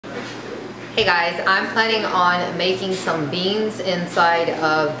Hey guys, I'm planning on making some beans inside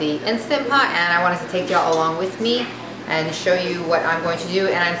of the Instant Pot, and I wanted to take y'all along with me and show you what I'm going to do.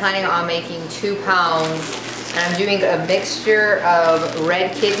 And I'm planning on making 2 pounds, and I'm doing a mixture of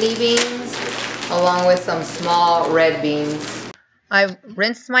red kidney beans along with some small red beans. I've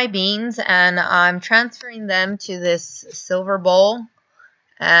rinsed my beans and I'm transferring them to this silver bowl,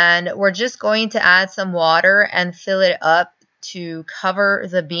 and we're just going to add some water and fill it up to cover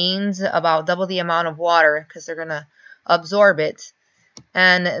the beans, about double the amount of water because they're going to absorb it.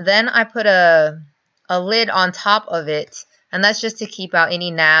 And then I put a lid on top of it, and that's just to keep out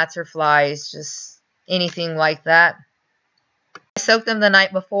any gnats or flies, just anything like that. I soaked them the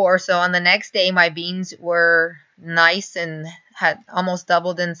night before, so on the next day my beans were nice and had almost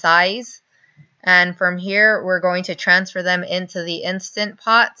doubled in size. And from here we're going to transfer them into the Instant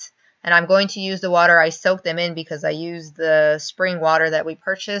Pot. And I'm going to use the water I soaked them in because I used the spring water that we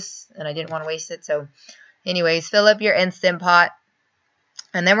purchased and I didn't want to waste it. So anyways, fill up your Instant Pot.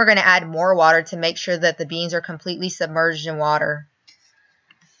 And then we're going to add more water to make sure that the beans are completely submerged in water.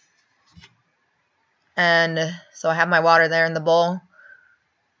 And so I have my water there in the bowl.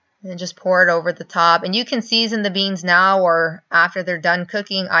 And just pour it over the top. And you can season the beans now or after they're done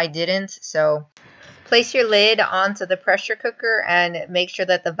cooking. I didn't, so place your lid onto the pressure cooker and make sure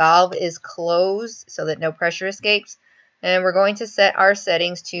that the valve is closed so that no pressure escapes. And we're going to set our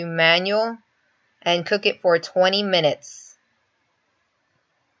settings to manual and cook it for 20 minutes.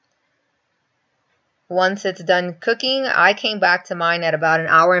 Once it's done cooking, I came back to mine at about 1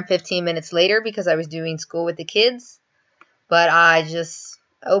 hour and 15 minutes later because I was doing school with the kids. But I just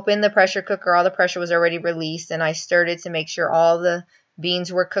opened the pressure cooker, all the pressure was already released, and I stirred it to make sure all the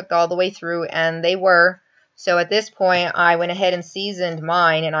beans were cooked all the way through, and they were. So at this point, I went ahead and seasoned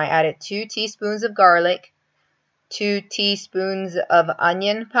mine, and I added 2 teaspoons of garlic, 2 teaspoons of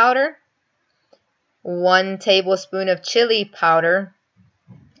onion powder, 1 tablespoon of chili powder,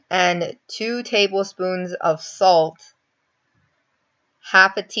 and 2 tablespoons of salt,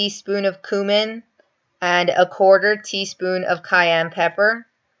 half a teaspoon of cumin, and 1/4 teaspoon of cayenne pepper.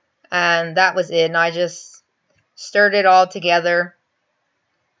 And that was it. And I just stirred it all together.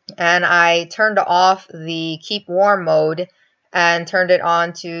 And I turned off the keep warm mode and turned it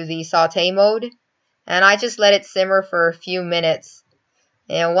on to the saute mode. And I just let it simmer for a few minutes.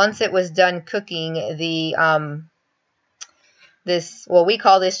 And once it was done cooking, the we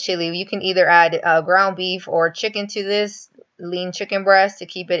call this chili. You can either add ground beef or chicken to this, lean chicken breast, to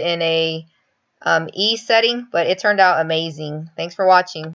keep it in a E setting. But it turned out amazing. Thanks for watching.